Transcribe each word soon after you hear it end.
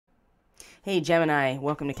Hey Gemini,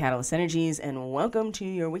 welcome to Catalyst Energies and welcome to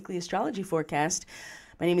your weekly astrology forecast.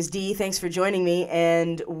 My name is Dee. Thanks for joining me,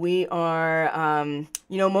 and we are,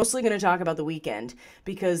 mostly going to talk about the weekend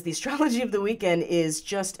because the astrology of the weekend is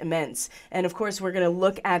just immense. And of course, we're going to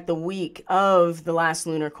look at the week of the last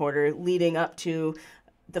lunar quarter leading up to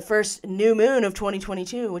the first new moon of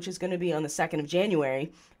 2022, which is going to be on the 2nd of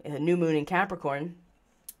January, a new moon in Capricorn.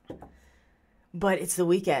 But it's the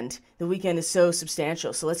weekend. The weekend is so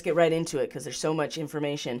substantial. So let's get right into it because there's so much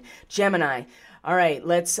information. Gemini. All right,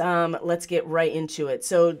 let's get right into it.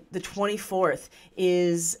 So the 24th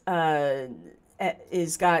is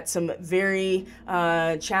got some very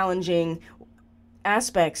challenging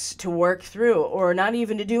aspects to work through, or not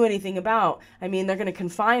even to do anything about. I mean, they're going to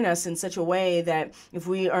confine us in such a way that if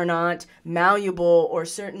we are not malleable or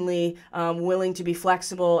certainly willing to be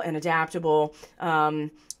flexible and adaptable,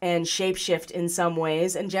 and shapeshift in some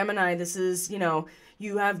ways. And Gemini, this is,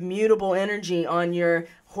 you have mutable energy on your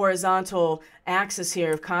horizontal axis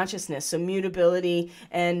here of consciousness. So mutability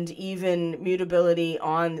and even mutability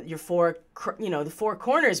on your the four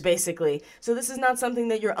corners, basically. So this is not something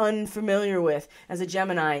that you're unfamiliar with as a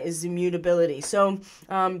Gemini, is the mutability. So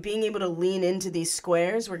being able to lean into these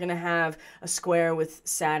squares, we're going to have a square with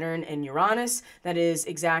Saturn and Uranus that is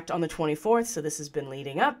exact on the 24th. So this has been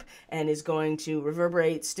leading up and is going to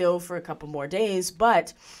reverberate still for a couple more days.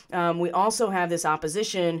 But we also have this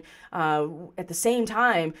opposition at the same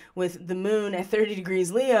time with the moon at 30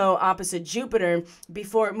 degrees Leo opposite Jupiter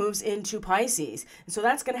before it moves into Pisces. And so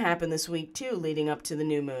that's going to happen this week too, leading up to the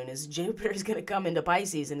new moon, is Jupiter is going to come into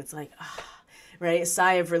Pisces, and it's like, right, a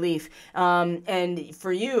sigh of relief. And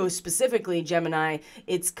for you specifically, Gemini,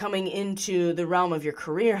 it's coming into the realm of your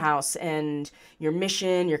career house and your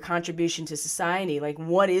mission, your contribution to society. Like,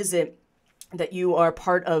 what is it that you are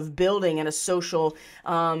part of building at a social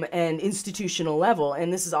and institutional level?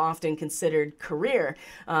 And this is often considered career.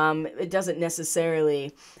 It doesn't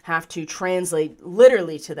necessarily have to translate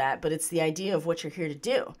literally to that, but it's the idea of what you're here to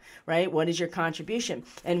do, right? What is your contribution?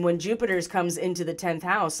 And when Jupiter comes into the 10th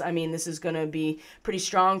house, I mean, this is going to be pretty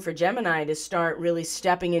strong for Gemini to start really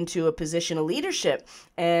stepping into a position of leadership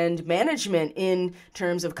and management in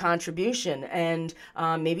terms of contribution and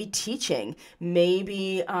maybe teaching,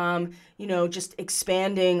 maybe, just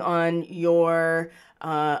expanding on your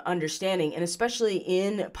understanding. And especially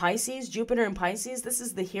in Pisces, Jupiter in Pisces, this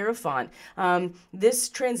is the Hierophant. This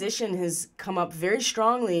transition has come up very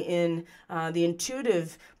strongly in the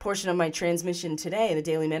intuitive portion of my transmission today, the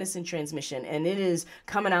daily medicine transmission. And it is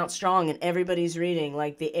coming out strong in everybody's reading,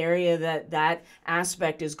 like the area that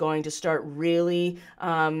aspect is going to start really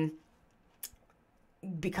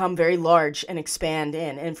become very large and expand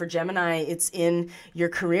in. And for Gemini, it's in your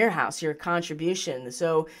career house, your contribution.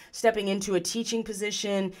 So stepping into a teaching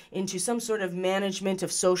position, into some sort of management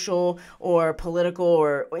of social or political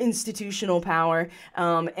or institutional power,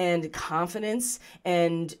 and confidence,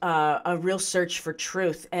 and a real search for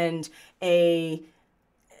truth, and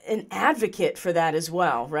an advocate for that as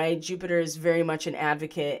well, right? Jupiter is very much an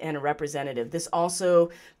advocate and a representative. This also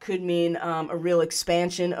could mean a real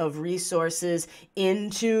expansion of resources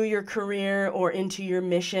into your career or into your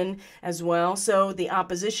mission as well. So the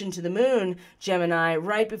opposition to the moon, Gemini,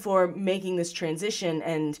 right before making this transition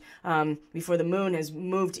and before the moon has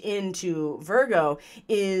moved into Virgo,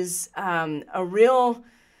 is a real,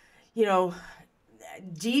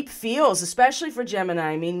 deep feels, especially for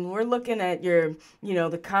Gemini. I mean, we're looking at your,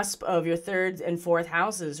 the cusp of your 3rd and 4th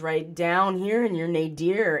houses, right down here in your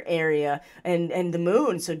nadir area, and the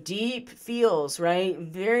moon. So deep feels, right?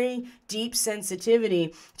 Very deep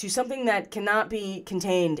sensitivity to something that cannot be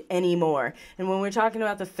contained anymore. And when we're talking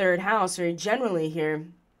about the 3rd house, or generally here,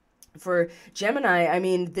 for Gemini, I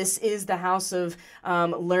mean, this is the house of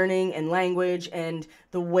learning and language and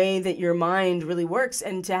the way that your mind really works.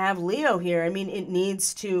 And to have Leo here, I mean, it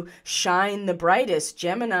needs to shine the brightest.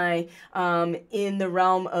 Gemini in the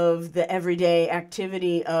realm of the everyday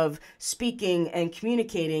activity of speaking and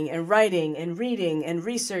communicating and writing and reading and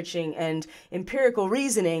researching and empirical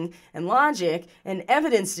reasoning and logic and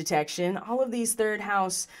evidence detection, all of these 3rd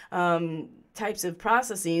house types of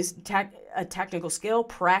processes, a technical skill,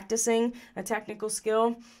 practicing a technical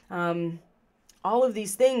skill, all of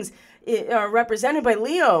these things are represented by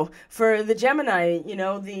Leo for the Gemini.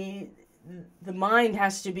 The mind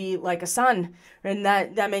has to be like a sun, and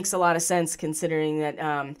that makes a lot of sense considering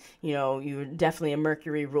that you're definitely a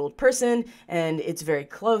Mercury ruled person, and it's very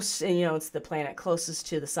close, and it's the planet closest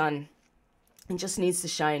to the sun. It just needs to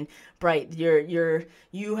shine bright.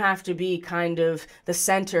 You have to be kind of the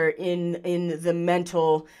center in the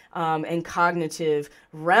mental and cognitive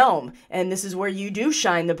realm, and this is where you do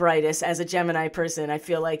shine the brightest as a Gemini person. I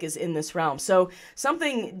feel like is in this realm. So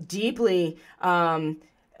something deeply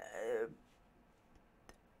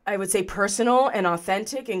I would say personal and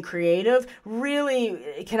authentic and creative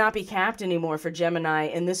really cannot be capped anymore for Gemini.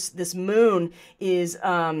 And this moon is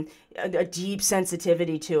a deep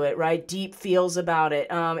sensitivity to it, right? Deep feels about it.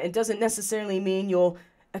 It doesn't necessarily mean you'll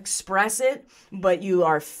express it, but you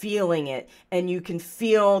are feeling it, and you can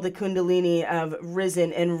feel the Kundalini have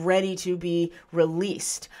risen and ready to be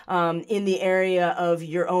released in the area of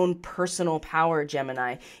your own personal power,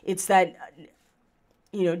 Gemini. It's that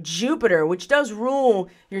Jupiter, which does rule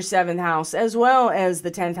your 7th house as well as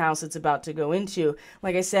the 10th house it's about to go into.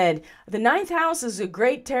 Like I said, the 9th house is a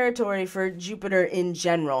great territory for Jupiter in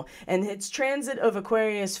general, and its transit of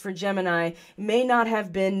Aquarius for Gemini may not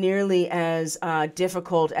have been nearly as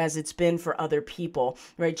difficult as it's been for other people,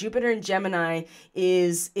 right? Jupiter in Gemini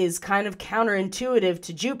is kind of counterintuitive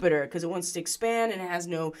to Jupiter because it wants to expand and it has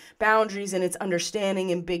no boundaries, and its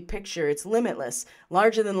understanding and big picture, it's limitless,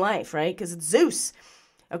 larger than life, right? Because it's Zeus.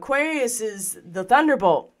 Aquarius is the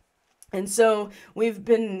thunderbolt. And so we've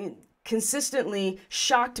been consistently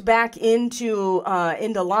shocked back into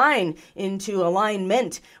alignment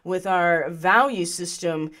with our value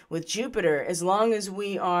system with Jupiter, as long as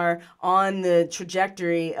we are on the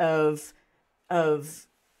trajectory of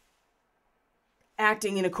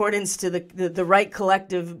acting in accordance to the right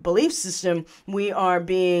collective belief system. We are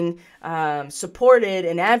being supported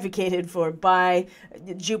and advocated for by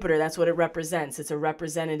Jupiter. That's what it represents. It's a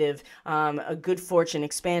representative, a good fortune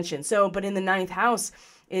expansion. So, but in the 9th house,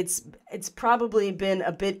 it's probably been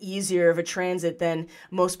a bit easier of a transit than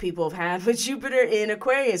most people have had with Jupiter in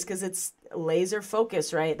Aquarius, because it's laser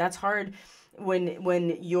focus, right? That's hard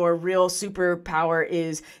when your real superpower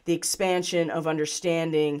is the expansion of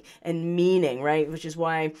understanding and meaning, right? Which is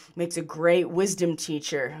why it makes a great wisdom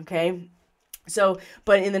teacher, okay? So,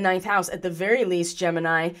 but in the 9th house, at the very least,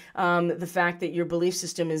 Gemini, the fact that your belief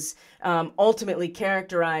system is ultimately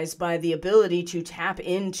characterized by the ability to tap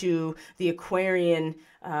into the Aquarian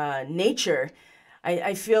nature,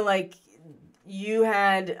 I feel like you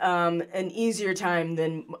had an easier time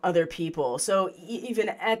than other people. So even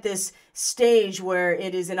at this stage where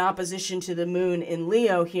it is in opposition to the moon in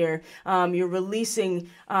Leo here, you're releasing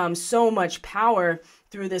so much power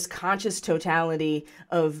through this conscious totality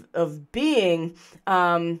of being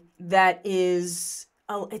that is,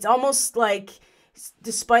 it's almost like,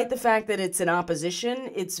 despite the fact that it's in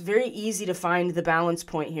opposition, it's very easy to find the balance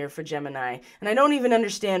point here for Gemini. And I don't even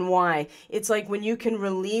understand why. It's like when you can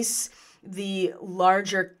release the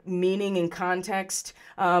larger meaning and context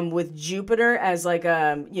with Jupiter as like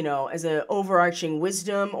as an overarching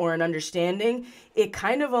wisdom or an understanding, it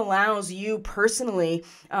kind of allows you personally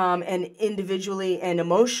and individually and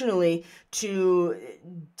emotionally to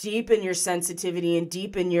deepen your sensitivity and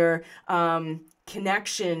deepen your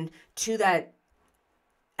connection to that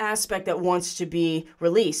aspect that wants to be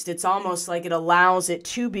released. It's almost like it allows it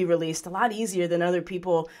to be released a lot easier than other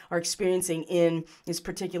people are experiencing in this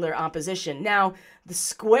particular opposition. Now, the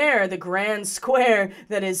square, the grand square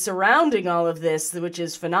that is surrounding all of this, which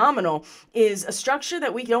is phenomenal, is a structure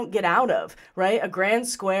that we don't get out of, right? A grand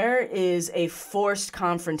square is a forced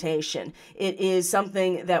confrontation. It is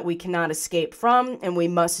something that we cannot escape from and we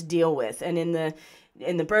must deal with. And in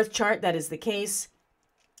the birth chart, that is the case.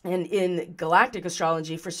 And in galactic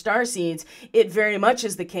astrology for starseeds, it very much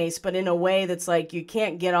is the case, but in a way that's like you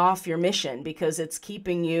can't get off your mission because it's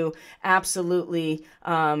keeping you absolutely,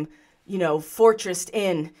 fortressed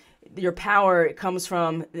in. Your power comes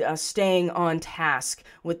from staying on task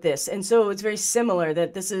with this. And so it's very similar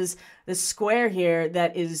that this is the square here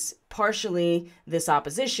that is partially this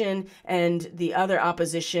opposition and the other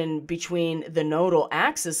opposition between the nodal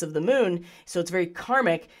axis of the moon. So it's very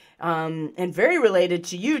karmic. And very related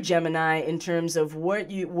to you, Gemini, in terms of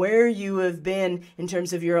where you have been in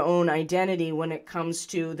terms of your own identity when it comes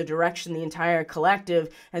to the direction the entire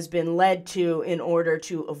collective has been led to in order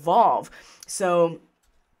to evolve. So,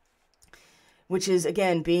 which is,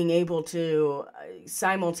 again, being able to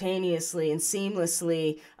simultaneously and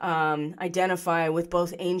seamlessly identify with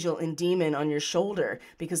both angel and demon on your shoulder,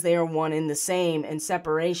 because they are one and the same, and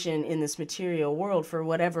separation in this material world for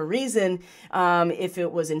whatever reason, if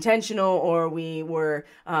it was intentional or we were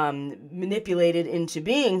manipulated into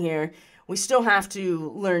being here, we still have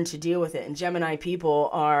to learn to deal with it. And Gemini people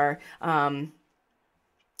are...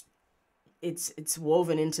 it's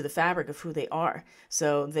woven into the fabric of who they are.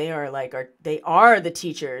 So they are they are the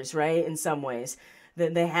teachers, right? In some ways.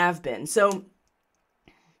 they have been. So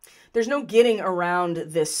there's no getting around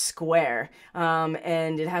this square,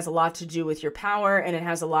 and it has a lot to do with your power, and it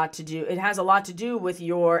has a lot to do with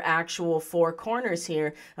your actual four corners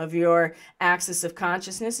here of your axis of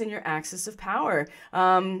consciousness and your axis of power.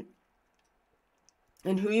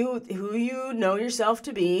 And who you know yourself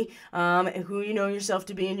to be, and who you know yourself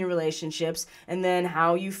to be in your relationships, and then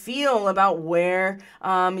how you feel about where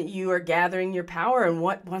you are gathering your power and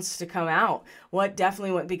what wants to come out.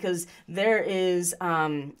 Because there is,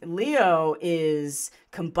 Leo is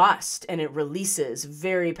combust and it releases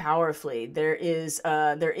very powerfully. There is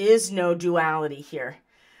no duality here.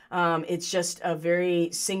 It's just a very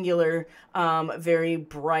singular, very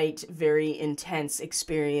bright, very intense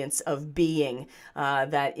experience of being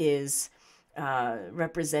that is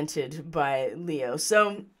represented by Leo.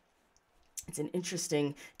 So it's an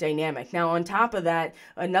interesting dynamic. Now, on top of that,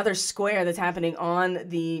 another square that's happening on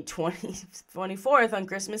the 24th, on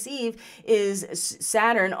Christmas Eve, is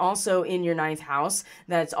Saturn, also in your 9th house.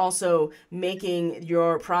 That's also making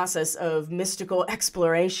your process of mystical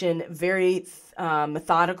exploration very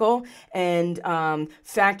methodical and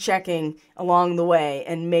fact-checking along the way,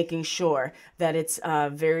 and making sure that it's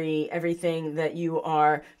everything that you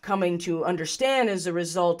are coming to understand as a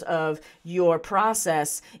result of your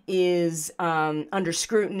process is under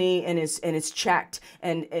scrutiny and is checked,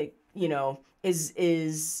 and it,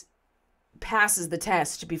 is passes the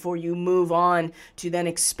test before you move on to then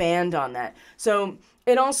expand on that. So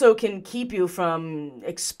it also can keep you from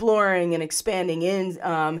exploring and expanding in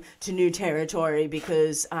to new territory,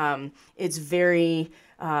 because it's very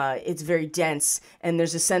dense, and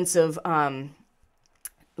there's a sense of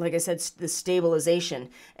like I said, the stabilization,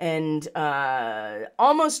 and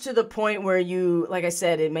almost to the point where you, like I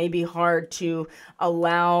said, it may be hard to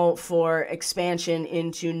allow for expansion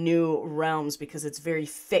into new realms, because it's very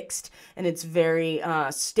fixed and it's very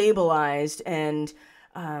stabilized, and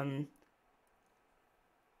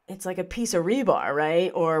it's like a piece of rebar,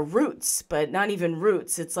 right? Or roots, but not even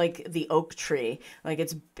roots. It's like the oak tree. Like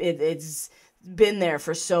it's been there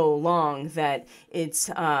for so long that it's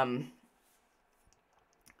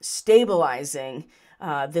stabilizing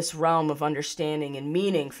this realm of understanding and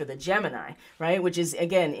meaning for the Gemini, right? Which is,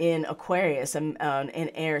 again, in Aquarius, an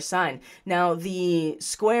air sign. Now, the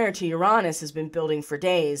square to Uranus has been building for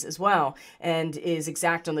days as well, and is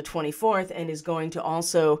exact on the 24th, and is going to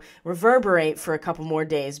also reverberate for a couple more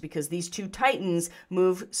days, because these two Titans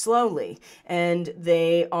move slowly, and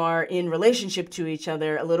they are in relationship to each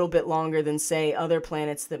other a little bit longer than, say, other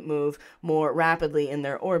planets that move more rapidly in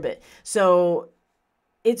their orbit. So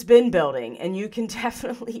it's been building, and you can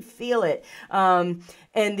definitely feel it. And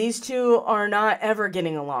these two are not ever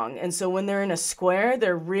getting along. And so when they're in a square,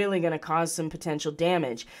 they're really going to cause some potential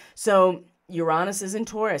damage. So Uranus is in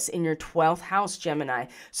Taurus, in your 12th house, Gemini.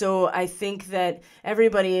 So I think that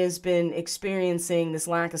everybody has been experiencing this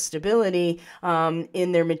lack of stability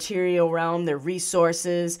in their material realm, their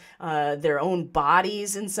resources, their own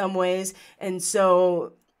bodies in some ways. And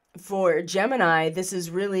so for Gemini, this is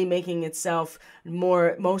really making itself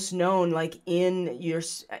most known, like in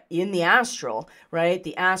the astral, right?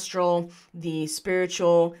 The astral, the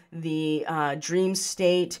spiritual, the dream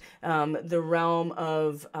state, the realm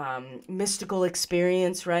of mystical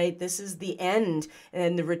experience, right? This is the end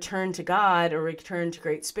and the return to God, or return to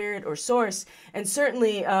Great Spirit or Source, and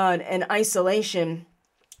certainly an isolation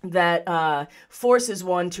that forces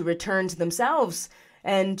one to return to themselves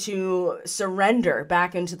and to surrender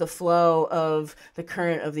back into the flow of the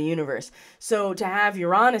current of the universe. So to have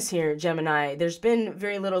Uranus here, Gemini, there's been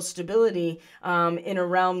very little stability in a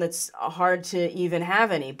realm that's hard to even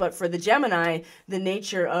have any. But for the Gemini, the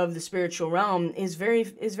nature of the spiritual realm is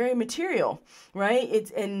very material, right? It's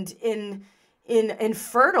in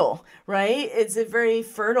fertile, right? It's a very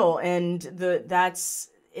fertile, and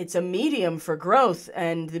it's a medium for growth,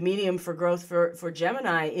 and the medium for growth for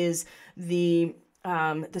Gemini is the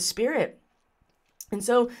spirit. And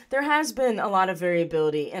so there has been a lot of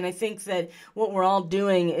variability, and I think that what we're all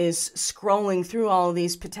doing is scrolling through all of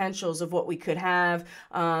these potentials of what we could have,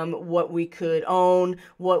 what we could own,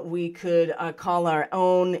 what we could call our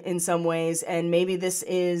own in some ways. And maybe this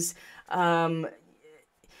is, we're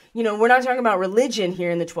not talking about religion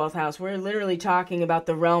here in the 12th house. We're literally talking about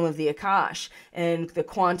the realm of the Akash and the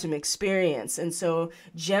quantum experience. And so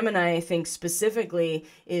Gemini, I think specifically,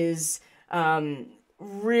 is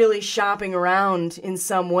really shopping around in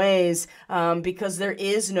some ways, because there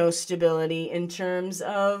is no stability in terms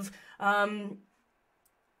of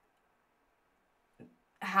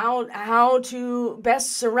how to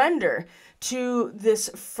best surrender to this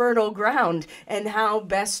fertile ground and how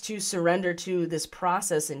best to surrender to this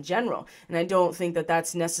process in general. And I don't think that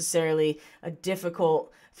that's necessarily a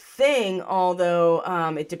difficult thing, although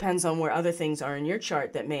it depends on where other things are in your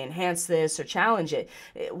chart that may enhance this or challenge it.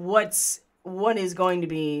 What is going to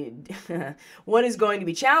be what is going to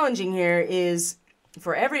be challenging here is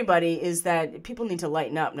for everybody is that people need to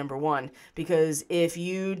lighten up, number one, because if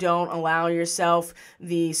you don't allow yourself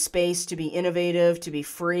the space to be innovative, to be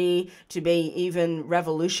free, to be even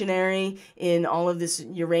revolutionary in all of this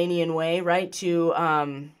Uranian way, right? To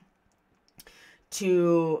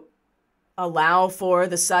allow for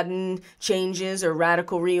the sudden changes or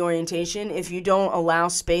radical reorientation, if you don't allow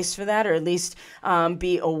space for that, or at least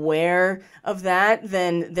be aware of that,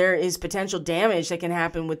 then there is potential damage that can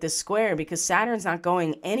happen with this square, because Saturn's not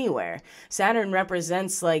going anywhere. Saturn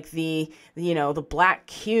represents like the black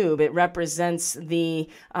cube. It represents the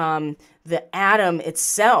atom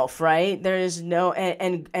itself, right? There is no,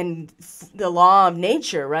 and the law of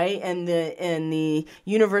nature, right? And the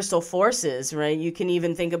universal forces, right? You can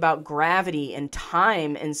even think about gravity and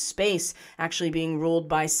time and space actually being ruled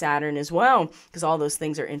by Saturn as well, because all those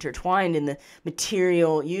things are intertwined in the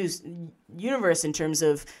material universe in terms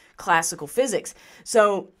of classical physics.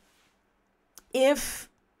 So if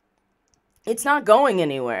it's not going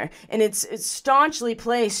anywhere, and it's staunchly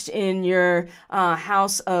placed in your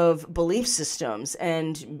house of belief systems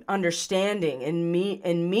and understanding and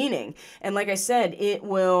meaning. And like I said, it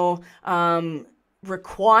will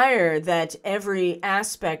require that every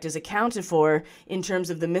aspect is accounted for in terms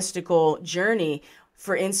of the mystical journey,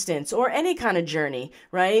 for instance, or any kind of journey,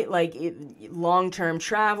 right? Like long-term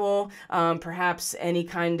travel, perhaps any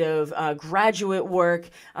kind of graduate work.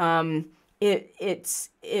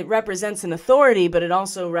 It represents an authority, but it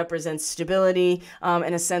also represents stability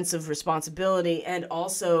and a sense of responsibility, and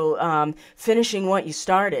also finishing what you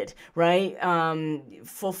started, right?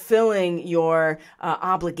 Fulfilling your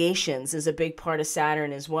obligations is a big part of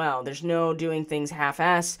Saturn as well. There's no doing things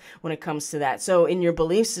half-assed when it comes to that. So in your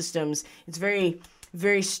belief systems, it's very,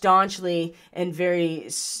 very staunchly and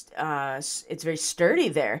it's very sturdy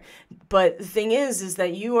there. But the thing is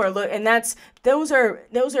that you are and those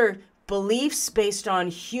are beliefs based on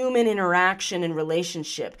human interaction and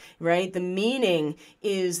relationship, right? The meaning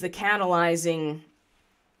is the catalyzing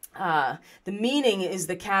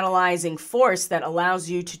force that allows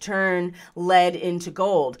you to turn lead into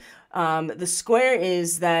gold. The square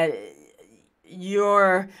is that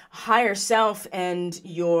your higher self and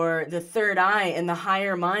the third eye and the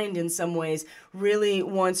higher mind in some ways really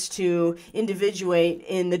wants to individuate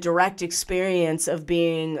in the direct experience of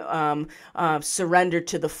being surrendered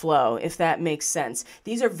to the flow, if that makes sense.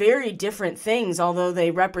 These are very different things, although they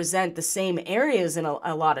represent the same areas in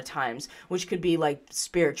a lot of times, which could be like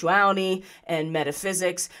spirituality and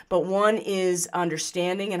metaphysics, but one is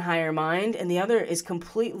understanding and higher mind, and the other is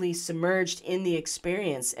completely submerged in the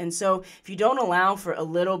experience. And so if you don't allow for a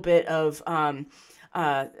little bit of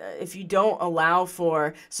if you don't allow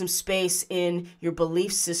for some space in your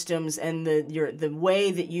belief systems and the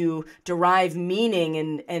way that you derive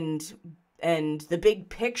meaning and the big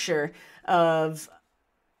picture of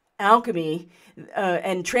alchemy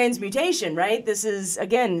and transmutation, right? This is,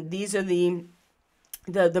 again, these are the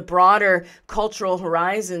broader cultural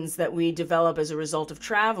horizons that we develop as a result of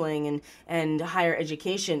traveling and higher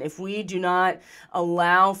education. If we do not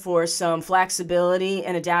allow for some flexibility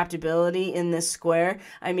and adaptability in this square,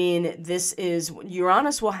 I mean,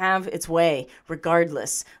 Uranus will have its way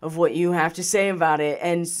regardless of what you have to say about it,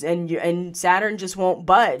 and Saturn just won't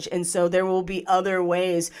budge. And so there will be other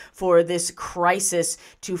ways for this crisis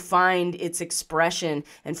to find its expression.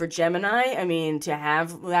 And for Gemini, I mean, to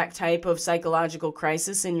have that type of psychological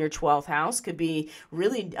crisis in your 12th house could be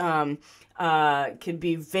really could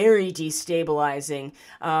be very destabilizing,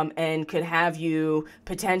 and could have you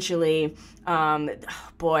potentially I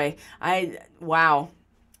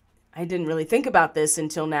didn't really think about this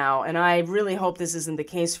until now, and I really hope this isn't the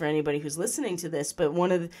case for anybody who's listening to this, but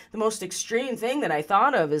one of the most extreme thing that I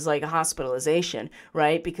thought of is like a hospitalization,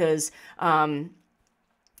 right? Because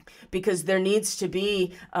there needs to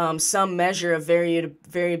be some measure of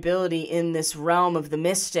variability in this realm of the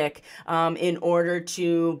mystic in order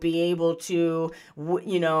to be able to,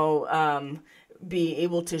 be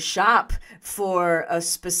able to shop for a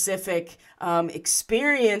specific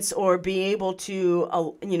experience, or be able to,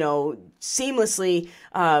 seamlessly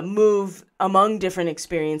move among different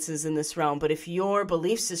experiences in this realm. But if your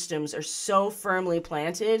belief systems are so firmly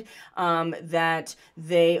planted that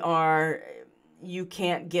they are you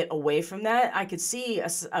can't get away from that. I could see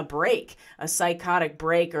a break, a psychotic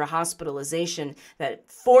break or a hospitalization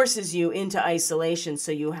that forces you into isolation.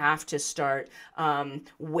 So you have to start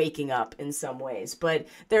waking up in some ways. But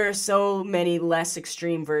there are so many less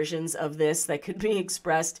extreme versions of this that could be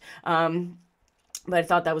expressed. But I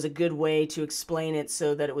thought that was a good way to explain it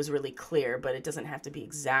so that it was really clear, but it doesn't have to be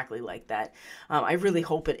exactly like that. I really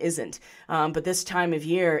hope it isn't. But this time of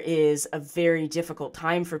year is a very difficult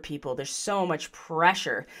time for people. There's so much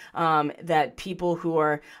pressure that people who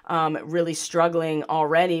are really struggling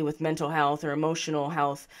already with mental health or emotional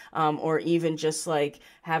health, or even just like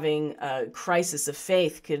having a crisis of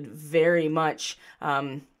faith could very much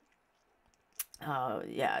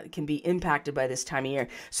can be impacted by this time of year.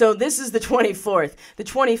 So this is the 24th. The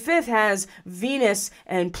 25th has Venus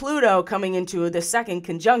and Pluto coming into the second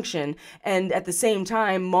conjunction, and at the same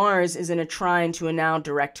time, Mars is in a trine to a now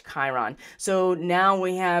direct Chiron. So now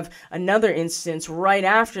we have another instance right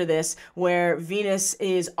after this where Venus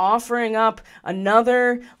is offering up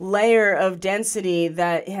another layer of density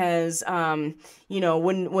that has,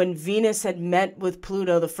 when Venus had met with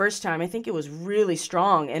Pluto the first time, I think it was really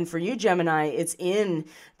strong. And for you, Gemini, it's in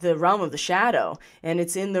the realm of the shadow, and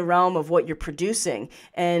it's in the realm of what you're producing,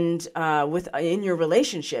 and in your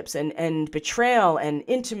relationships, and betrayal and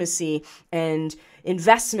intimacy and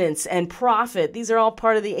investments and profit. These are all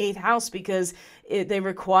part of the 8th house because they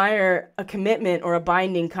require a commitment or a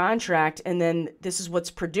binding contract, and then this is what's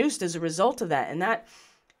produced as a result of that. And that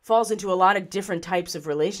falls into a lot of different types of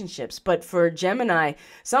relationships. But for Gemini,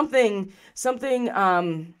 something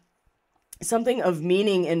of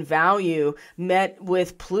meaning and value met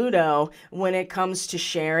with Pluto when it comes to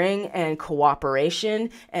sharing and cooperation,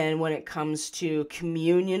 and when it comes to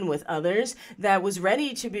communion with others, that was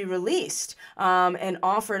ready to be released and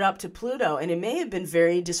offered up to Pluto. And it may have been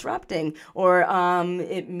very disrupting, or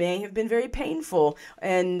it may have been very painful,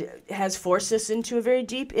 and has forced us into a very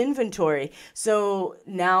deep inventory. So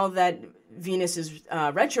now that Venus is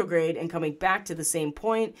retrograde and coming back to the same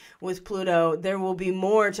point with Pluto, there will be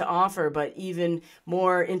more to offer, but even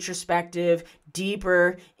more introspective,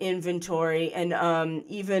 deeper inventory, and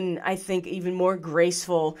I think even more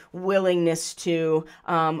graceful willingness to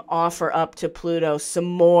offer up to Pluto some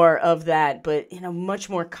more of that, but in a much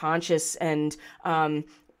more conscious and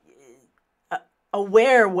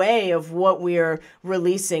aware way of what we are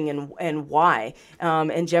releasing and why.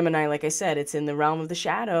 And Gemini, like I said, it's in the realm of the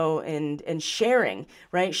shadow and sharing,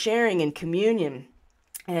 right? Sharing and communion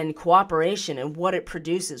and cooperation and what it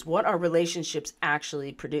produces, what our relationships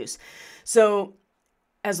actually produce. So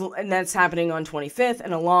and that's happening on 25th.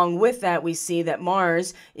 And along with that, we see that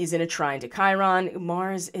Mars is in a trine to Chiron.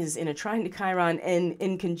 Mars is in a trine to Chiron and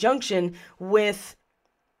in conjunction with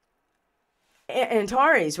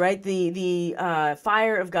Antares, right? The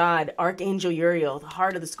fire of God, Archangel Uriel, the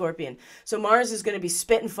heart of the Scorpion. So Mars is going to be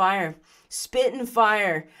spitting fire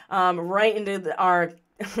right into our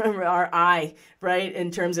eye, right?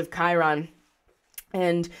 In terms of Chiron.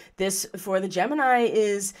 And this for the Gemini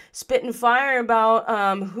is spitting fire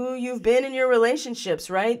about who you've been in your relationships,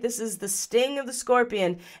 right? This is the sting of the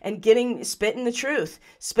Scorpion and spitting the truth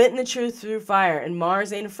through fire. And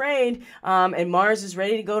Mars ain't afraid, and Mars is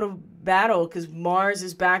ready to go to battle because Mars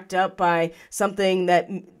is backed up by something that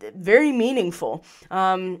very meaningful,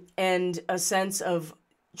 and a sense of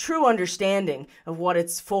true understanding of what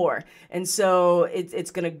it's for. And so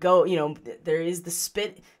it's going to go, there is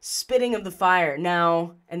the spitting of the fire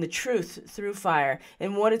now and the truth through fire.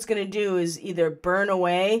 And what it's going to do is either burn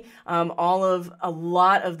away a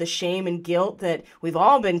lot of the shame and guilt that we've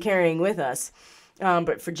all been carrying with us.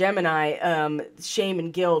 But for Gemini, shame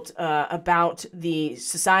and guilt about the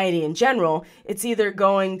society in general, it's either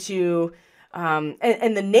going to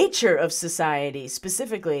and the nature of society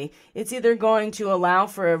specifically, it's either going to allow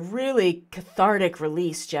for a really cathartic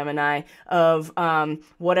release, Gemini, of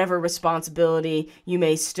whatever responsibility you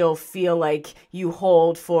may still feel like you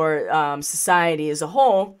hold for society as a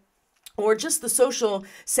whole, or just the social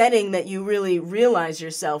setting that you really realize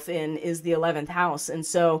yourself in is the 11th house. And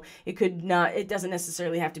so it doesn't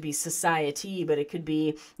necessarily have to be society, but it could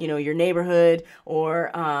be, your neighborhood,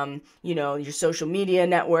 or, your social media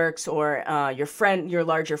networks, or your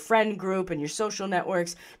larger friend group and your social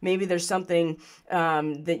networks. Maybe there's something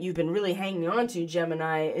that you've been really hanging on to,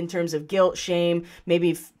 Gemini, in terms of guilt, shame,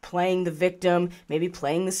 maybe playing the victim, maybe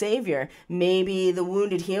playing the savior. Maybe the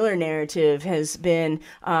wounded healer narrative has been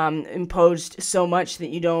imposed so much that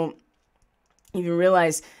you don't even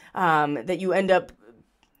realize that you end up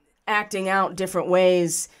acting out different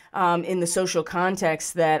ways in the social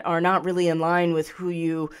context that are not really in line with who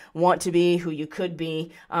you want to be, who you could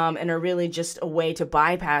be, and are really just a way to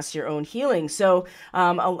bypass your own healing. So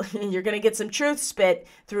you're going to get some truth spit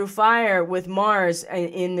through fire with Mars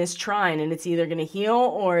in this trine, and it's either going to heal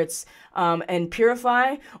or it's and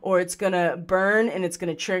purify, or it's going to burn and it's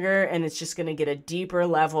going to trigger, and it's just going to get a deeper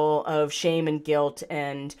level of shame and guilt,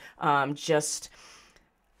 and just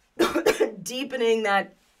deepening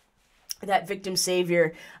that victim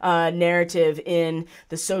savior narrative in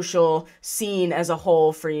the social scene as a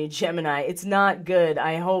whole for you, Gemini. It's not good.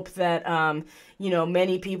 I hope that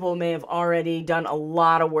many people may have already done a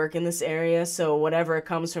lot of work in this area. So whatever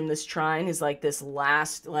comes from this trine is like this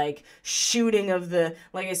last shooting of the,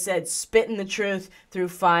 like I said, spitting the truth through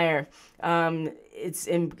fire.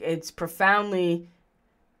 It's profoundly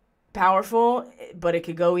powerful, but it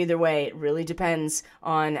could go either way. It really depends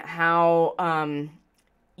on how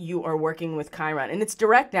you are working with Chiron, and it's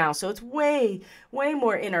direct now, so it's way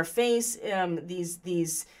more in our face.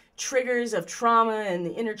 These triggers of trauma and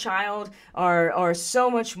the inner child are so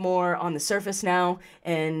much more on the surface now,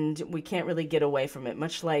 and we can't really get away from it,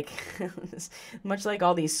 much like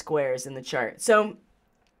all these squares in the chart. So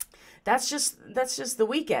that's just the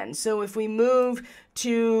weekend. So if we move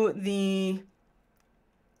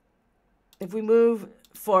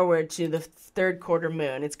forward to the third quarter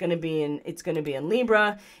moon, it's going to be in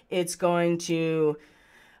Libra. It's going to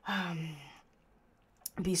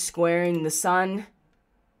be squaring the sun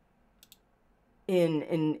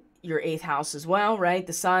in your 8th house as well, right?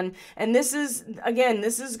 The sun. And this is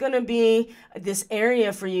going to be this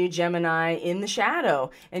area for you, Gemini, in the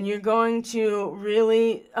shadow. And you're going to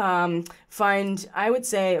really find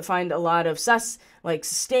a lot of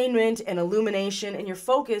sustainment and illumination, and your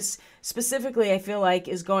focus specifically, I feel like,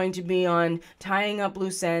 is going to be on tying up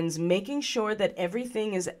loose ends, making sure that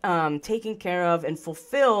everything is taken care of and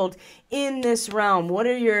fulfilled in this realm. What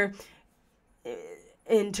are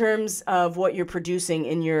in terms of what you're producing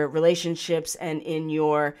in your relationships and in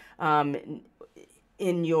your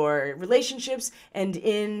relationships and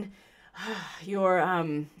in your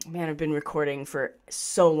man, I've been recording for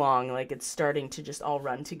so long, like it's starting to just all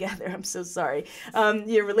run together. I'm so sorry.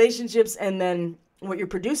 Your relationships, and then what you're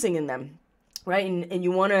producing in them, right? And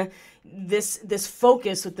you want to, this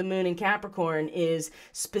focus with the moon in Capricorn is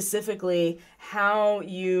specifically how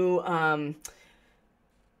you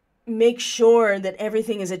make sure that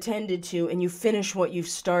everything is attended to and you finish what you've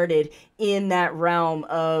started in that realm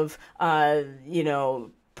of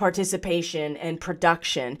participation and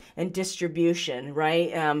production and distribution,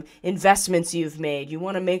 right? Investments you've made. You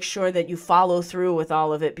want to make sure that you follow through with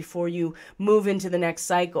all of it before you move into the next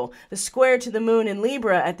cycle. The square to the moon in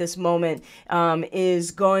Libra at this moment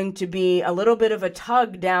is going to be a little bit of a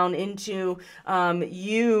tug down into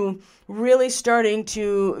you really starting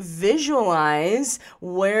to visualize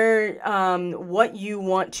what you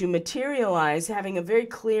want to materialize, having a very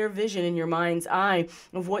clear vision in your mind's eye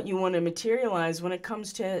of what you want to materialize when it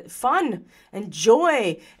comes to fun and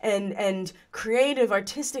joy and creative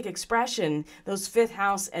artistic expression, those 5th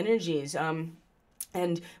house energies.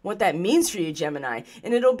 And what that means for you, Gemini.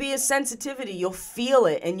 And it'll be a sensitivity. You'll feel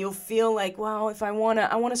it, and you'll feel like, wow, if I want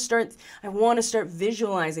to start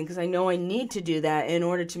visualizing, because I know I need to do that in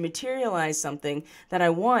order to materialize something that I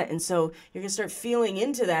want. And so you're going to start feeling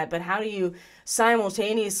into that. But how do you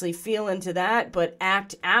simultaneously feel into that, but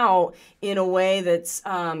act out in a way that's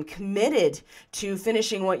committed to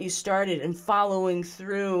finishing what you started and following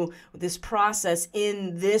through this process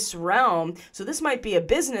in this realm? So this might be a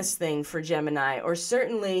business thing for Gemini, or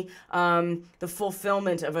certainly the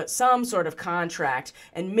fulfillment of some sort of contract,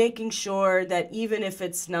 and making sure that even if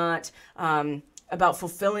it's not about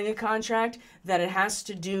fulfilling a contract, that it has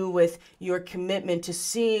to do with your commitment to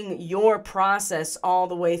seeing your process all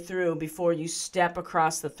the way through before you step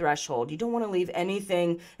across the threshold. You don't want to leave any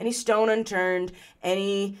stone unturned,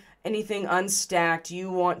 anything unstacked.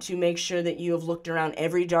 You want to make sure that you have looked around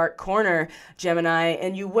every dark corner, Gemini,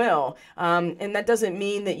 and you will. And that doesn't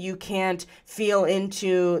mean that you can't feel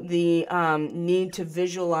into the need to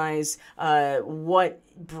visualize what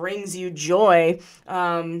brings you joy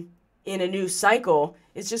in a new cycle.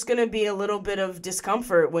 It's just going to be a little bit of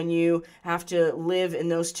discomfort when you have to live in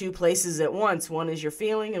those two places at once. One is your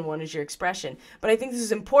feeling and one is your expression. But I think this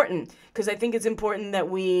is important, because I think it's important that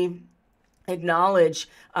we acknowledge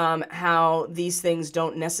how these things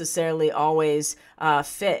don't necessarily always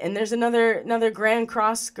fit. And there's another grand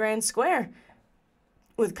square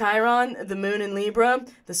with Chiron, the moon in Libra,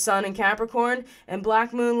 the sun in Capricorn, and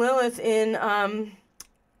Black Moon Lilith in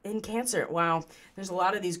in Cancer. Wow. There's a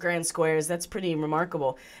lot of these grand squares. That's pretty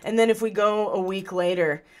remarkable. And then if we go a week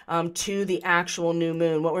later to the actual new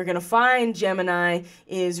moon, what we're going to find, Gemini,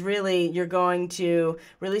 is really you're going to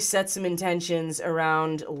really set some intentions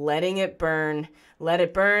around letting it burn. Let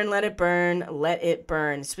it burn, let it burn, let it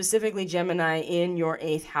burn. Specifically, Gemini, in your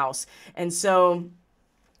 8th house. And so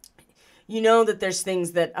you know that there's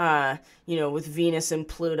things that, with Venus and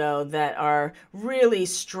Pluto that are really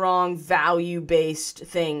strong value-based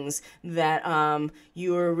things that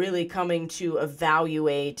you are really coming to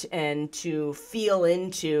evaluate and to feel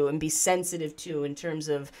into and be sensitive to in terms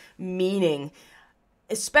of meaning,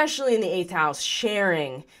 especially in the 8th house,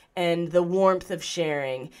 sharing and the warmth of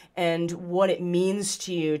sharing and what it means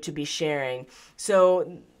to you to be sharing.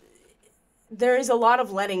 So there is a lot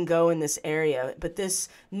of letting go in this area, but this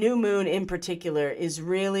new moon in particular is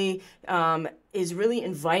really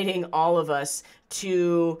inviting all of us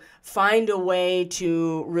to find a way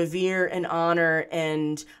to revere and honor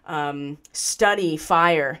and study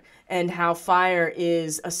fire, and how fire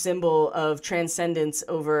is a symbol of transcendence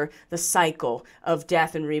over the cycle of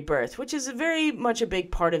death and rebirth, which is very much a big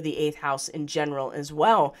part of the 8th house in general as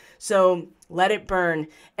well. So let it burn,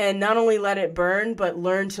 and not only let it burn, but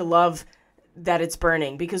learn to love that it's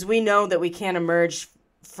burning, because we know that we can't emerge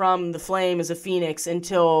from the flame as a phoenix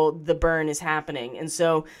until the burn is happening. And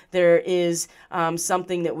so there is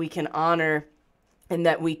something that we can honor and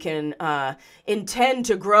that we can intend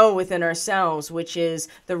to grow within ourselves, which is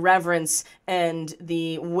the reverence and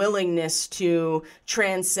the willingness to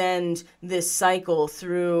transcend this cycle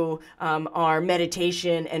through our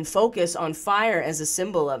meditation and focus on fire as a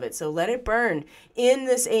symbol of it. So let it burn in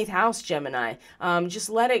this 8th house, Gemini. Just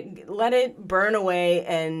let it burn away,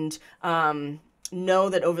 and know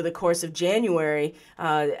that over the course of January,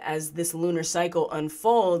 as this lunar cycle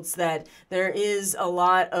unfolds, that there is a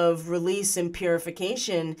lot of release and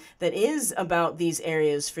purification that is about these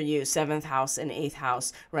areas for you, 7th house and 8th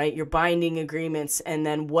house, right? Your binding agreements, and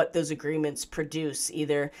then what those agreements produce,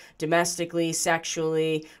 either domestically,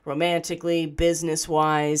 sexually, romantically,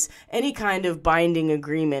 business-wise, any kind of binding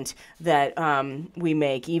agreement that we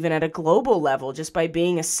make, even at a global level, just by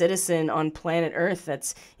being a citizen on planet Earth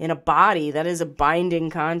that's in a body, that is a binding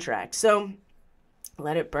contract. So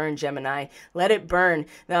let it burn, Gemini. Let it burn.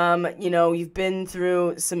 You've been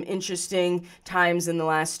through some interesting times in the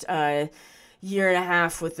last year and a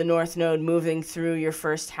half with the North Node moving through your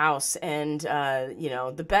 1st house. And,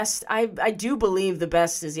 the best, I do believe the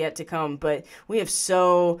best is yet to come, but we have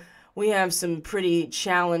some pretty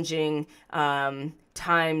challenging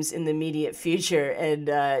times in the immediate future.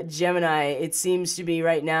 And Gemini, it seems to be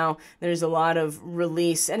right now, there's a lot of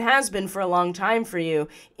release, and has been for a long time for you,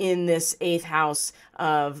 in this 8th house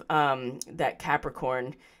of that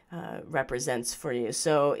Capricorn represents for you.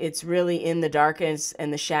 So it's really in the darkness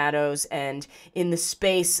and the shadows and in the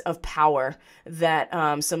space of power that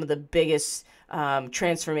some of the biggest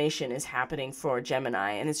transformation is happening for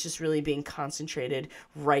Gemini, and it's just really being concentrated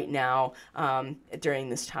right now during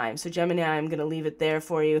this time. So Gemini, I'm going to leave it there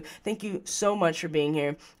for you. Thank you so much for being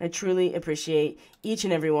here. I truly appreciate each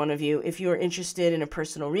and every one of you. If you are interested in a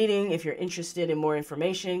personal reading, if you're interested in more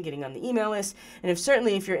information, getting on the email list, and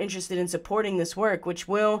if you're interested in supporting this work, which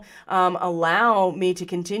will allow me to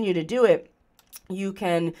continue to do it, you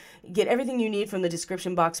can get everything you need from the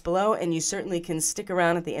description box below, and you certainly can stick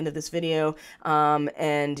around at the end of this video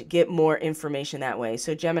and get more information that way.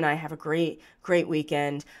 So Gemini, have a great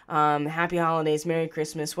weekend. Happy holidays, Merry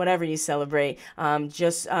Christmas, whatever you celebrate. I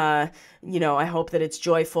hope that it's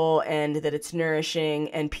joyful and that it's nourishing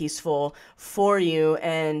and peaceful for you.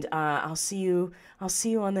 And I'll see you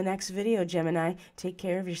on the next video, Gemini. Take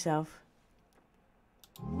care of yourself.